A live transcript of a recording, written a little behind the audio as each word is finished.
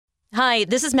Hi,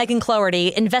 this is Megan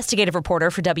Cloherty, investigative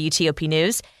reporter for WTOP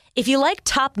News. If you like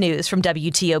top news from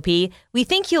WTOP, we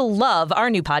think you'll love our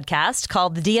new podcast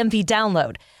called The DMV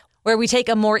Download, where we take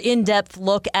a more in-depth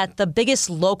look at the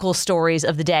biggest local stories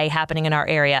of the day happening in our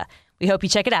area. We hope you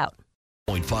check it out.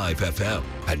 0.5 FM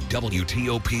at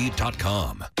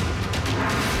WTOP.com.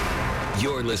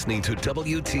 You're listening to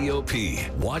WTOP,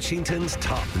 Washington's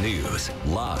top news,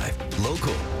 live,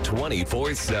 local,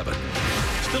 24/7.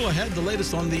 Still ahead, the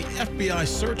latest on the FBI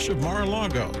search of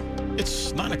Mar-a-Lago.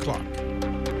 It's 9 o'clock.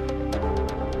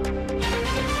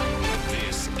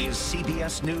 This is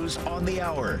CBS News on the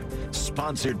Hour,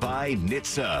 sponsored by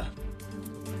NHTSA.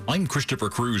 I'm Christopher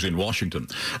Cruz in Washington.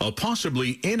 A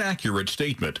possibly inaccurate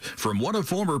statement from one of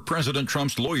former President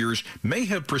Trump's lawyers may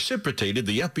have precipitated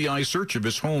the FBI search of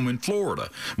his home in Florida.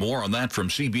 More on that from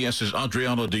CBS's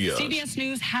Adriana Diaz. CBS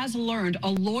News has learned a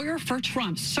lawyer for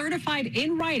Trump certified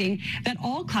in writing that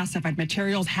all classified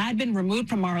materials had been removed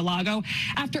from Mar-a-Lago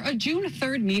after a June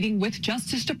 3rd meeting with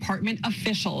Justice Department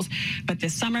officials. But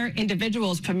this summer,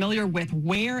 individuals familiar with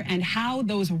where and how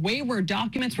those wayward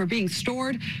documents were being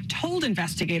stored told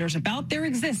investigators about their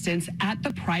existence at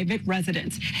the private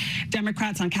residence.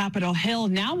 Democrats on Capitol Hill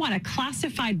now want a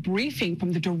classified briefing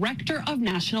from the Director of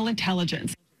National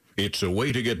Intelligence. It's a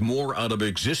way to get more out of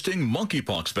existing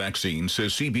monkeypox vaccines,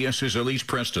 says CBS's Elise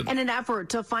Preston. In an effort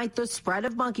to fight the spread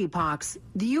of monkeypox,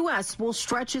 the U.S. will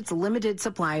stretch its limited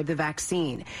supply of the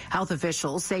vaccine. Health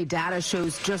officials say data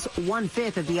shows just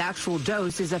 1/5 of the actual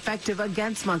dose is effective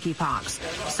against monkeypox.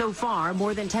 So far,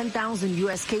 more than 10,000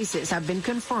 U.S. cases have been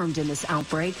confirmed in this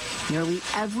outbreak. Nearly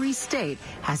every state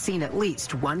has seen at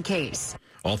least one case.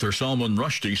 Author Salman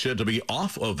Rushdie said to be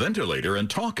off a ventilator and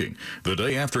talking the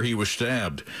day after he was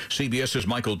stabbed. CBS's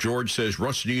Michael George says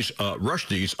Rushdie's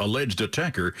alleged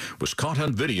attacker was caught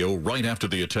on video right after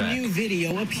the attack. New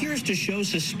video appears to show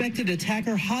suspected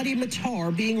attacker Hadi Matar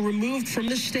being removed from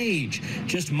the stage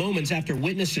just moments after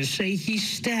witnesses say he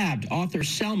stabbed author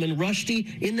Salman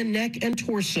Rushdie in the neck and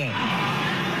torso.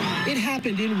 It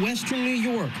happened in Western New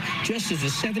York, just as a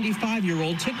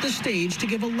 75-year-old took the stage to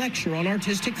give a lecture on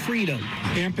artistic freedom.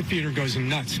 The amphitheater goes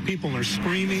nuts. People are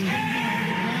screaming.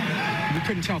 We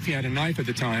couldn't tell if he had a knife at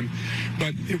the time,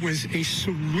 but it was a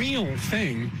surreal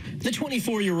thing. The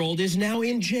 24-year-old is now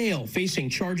in jail, facing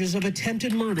charges of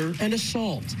attempted murder and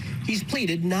assault. He's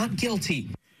pleaded not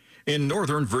guilty. In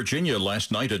Northern Virginia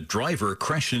last night, a driver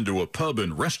crashed into a pub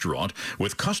and restaurant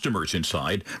with customers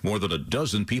inside. More than a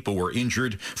dozen people were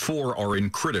injured. 4 are in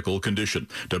critical condition.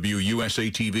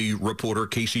 WUSA-TV reporter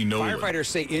Casey Nolan. Firefighters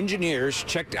say engineers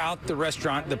checked out the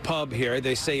restaurant, the pub here.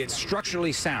 They say it's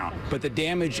structurally sound, but the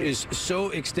damage is so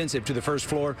extensive to the first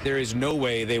floor, there is no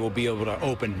way they will be able to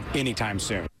open anytime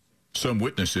soon. Some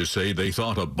witnesses say they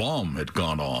thought a bomb had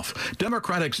gone off.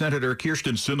 Democratic Senator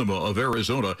Kyrsten Sinema of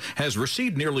Arizona has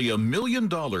received nearly $1 million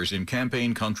in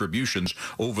campaign contributions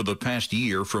over the past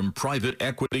year from private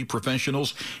equity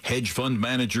professionals, hedge fund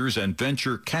managers, and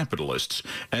venture capitalists,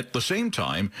 at the same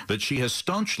time that she has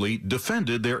staunchly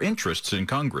defended their interests in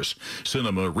Congress.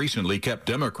 Sinema recently kept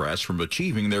Democrats from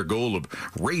achieving their goal of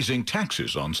raising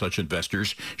taxes on such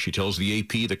investors. She tells the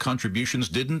AP the contributions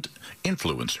didn't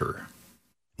influence her.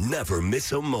 Never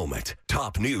miss a moment.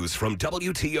 Top news from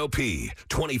WTOP,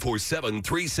 24/7,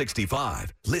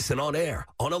 365. Listen on air,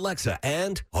 on Alexa,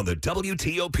 and on the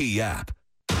WTOP app.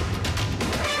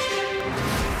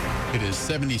 It is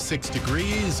 76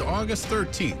 degrees, August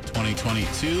 13th,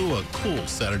 2022. A cool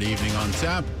Saturday evening on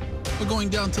tap. We're going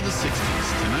down to the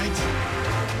 60s tonight.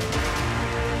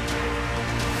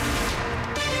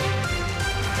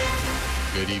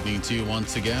 Good evening to you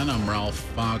once again. I'm Ralph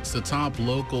Fox. The top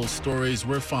local stories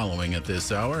we're following at this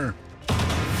hour.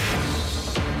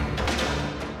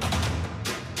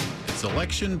 It's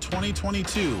election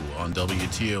 2022 on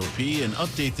WTOP. An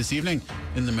update this evening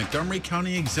in the Montgomery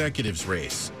County Executive's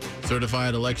race.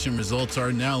 Certified election results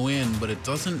are now in, but it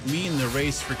doesn't mean the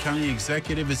race for county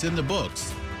executive is in the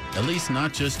books. At least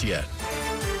not just yet.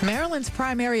 Maryland's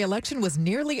primary election was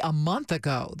nearly a month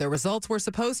ago. The results were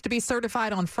supposed to be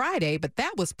certified on Friday, but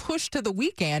that was pushed to the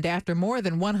weekend after more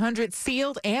than 100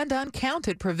 sealed and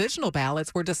uncounted provisional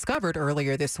ballots were discovered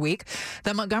earlier this week.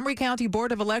 The Montgomery County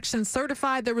Board of Elections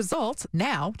certified the results.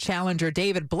 Now, challenger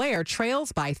David Blair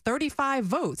trails by 35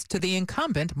 votes to the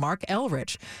incumbent Mark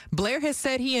Elrich. Blair has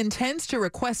said he intends to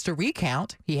request a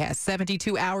recount. He has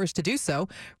 72 hours to do so.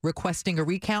 Requesting a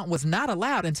recount was not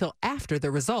allowed until after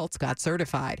the results got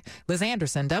certified. Liz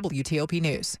Anderson, WTOP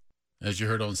News. As you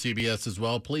heard on CBS as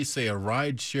well, police say a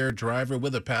ride-share driver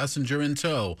with a passenger in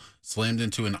tow slammed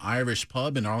into an Irish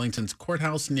pub in Arlington's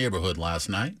Courthouse neighborhood last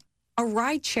night. A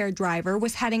rideshare driver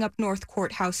was heading up North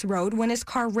Courthouse Road when his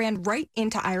car ran right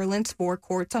into Ireland's Four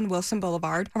Courts on Wilson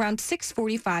Boulevard around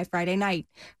 6:45 Friday night.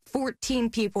 14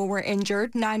 people were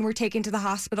injured, 9 were taken to the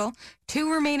hospital,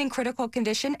 2 remain in critical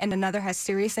condition, and another has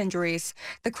serious injuries.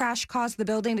 The crash caused the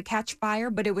building to catch fire,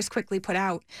 but it was quickly put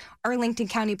out. Arlington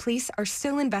County Police are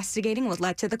still investigating what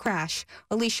led to the crash.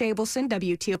 Alicia Abelson,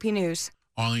 WTOP News.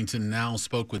 Arlington Now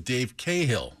spoke with Dave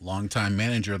Cahill, longtime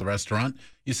manager of the restaurant.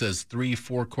 He says 3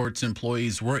 Four Courts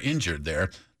employees were injured there.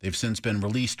 They've since been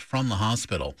released from the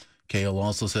hospital. Cahill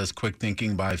also says quick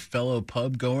thinking by fellow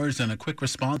pub goers and a quick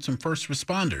response from first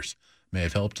responders may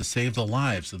have helped to save the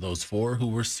lives of those 4 who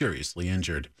were seriously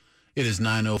injured. It is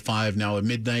 9:05 now. A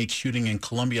midnight shooting in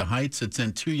Columbia Heights that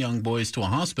sent 2 young boys to a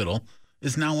hospital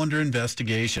is now under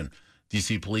investigation.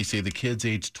 D.C. police say the kids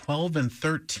aged 12 and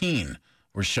 13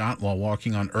 were shot while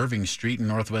walking on Irving Street in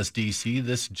Northwest D.C.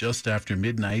 This just after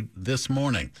midnight this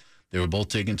morning. They were both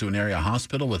taken to an area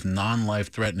hospital with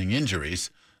non-life-threatening injuries.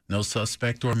 No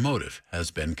suspect or motive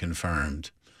has been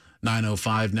confirmed.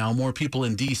 9:05 now. More people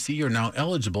in D.C. are now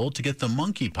eligible to get the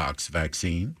monkeypox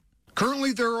vaccine.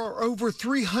 Currently, there are over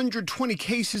 320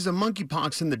 cases of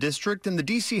monkeypox in the district, and the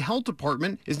D.C. Health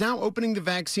Department is now opening the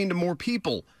vaccine to more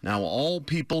people. Now, all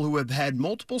people who have had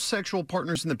multiple sexual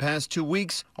partners in the past 2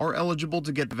 weeks are eligible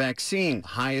to get the vaccine.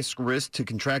 Highest risk to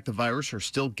contract the virus are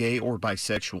still gay or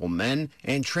bisexual men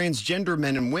and transgender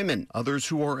men and women. Others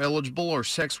who are eligible are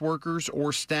sex workers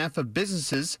or staff of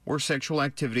businesses where sexual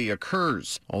activity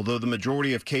occurs. Although the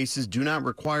majority of cases do not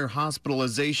require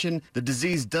hospitalization, the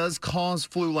disease does cause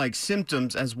flu-like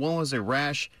symptoms as well as a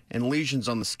rash and lesions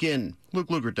on the skin.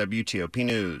 Luke Luger, WTOP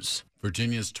News.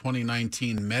 Virginia's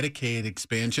 2019 Medicaid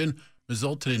expansion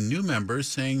resulted in new members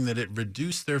saying that it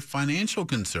reduced their financial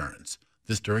concerns.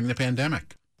 This during the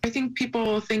pandemic. I think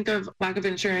people think of lack of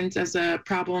insurance as a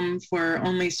problem for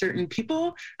only certain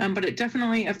people, but it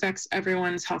definitely affects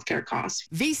everyone's healthcare costs.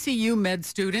 VCU med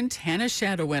student Hannah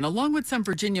Shadowin, along with some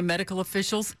Virginia medical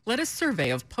officials, led a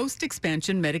survey of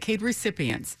post-expansion Medicaid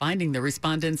recipients, finding the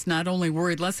respondents not only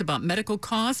worried less about medical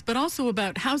costs, but also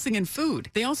about housing and food.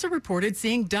 They also reported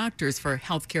seeing doctors for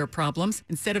healthcare problems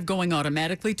instead of going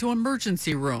automatically to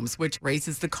emergency rooms, which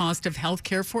raises the cost of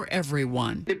healthcare for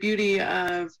everyone. The beauty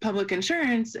of public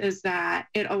insurance is that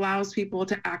it allows people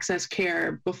to access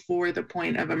care before the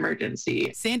point of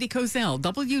emergency. Sandy Kozel,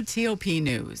 WTOP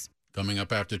News. Coming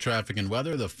up after traffic and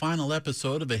weather, the final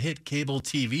episode of a hit cable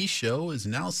TV show is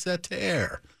now set to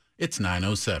air. It's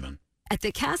 9:07. At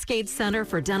the Cascade Center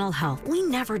for Dental Health, we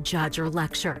never judge or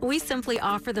lecture. We simply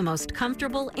offer the most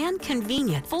comfortable and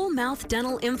convenient full-mouth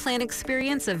dental implant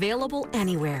experience available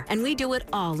anywhere. And we do it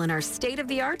all in our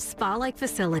state-of-the-art spa-like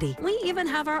facility. We even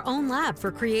have our own lab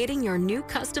for creating your new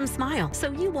custom smile, so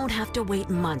you won't have to wait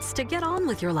months to get on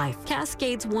with your life.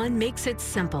 Cascades One makes it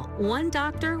simple. One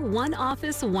doctor, one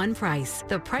office, one price.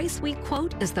 The price we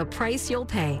quote is the price you'll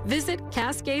pay. Visit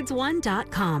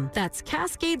Cascades1.com. That's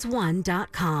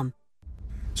Cascades1.com.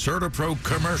 CertaPro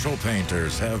commercial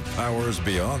painters have powers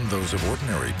beyond those of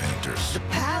ordinary painters. The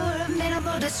power of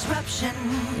minimal disruption.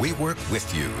 We work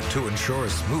with you to ensure a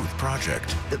smooth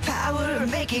project. The power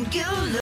of making you look